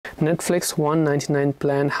Netflix 199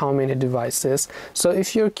 plan, how many devices? So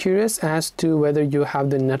if you're curious as to whether you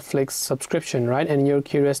have the Netflix subscription, right, and you're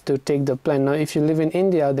curious to take the plan, now if you live in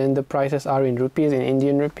India, then the prices are in rupees, in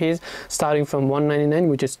Indian rupees, starting from 199,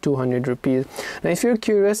 which is 200 rupees. Now if you're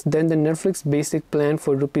curious, then the Netflix basic plan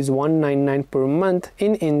for rupees 199 per month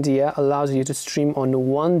in India allows you to stream on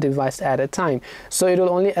one device at a time. So it will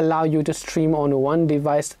only allow you to stream on one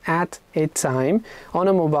device at a time on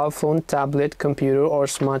a mobile phone, tablet, computer or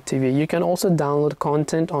smart TV. You can also download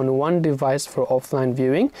content on one device for offline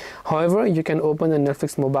viewing. However, you can open the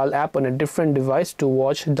Netflix mobile app on a different device to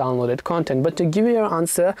watch downloaded content. But to give you your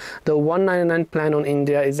answer, the 199 plan on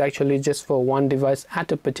India is actually just for one device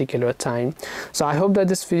at a particular time. So I hope that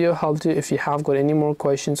this video helped you. If you have got any more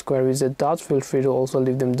questions, queries or doubts, feel free to also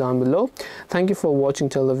leave them down below. Thank you for watching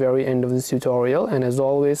till the very end of this tutorial, and as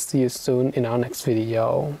always, see you soon in our next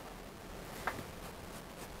video.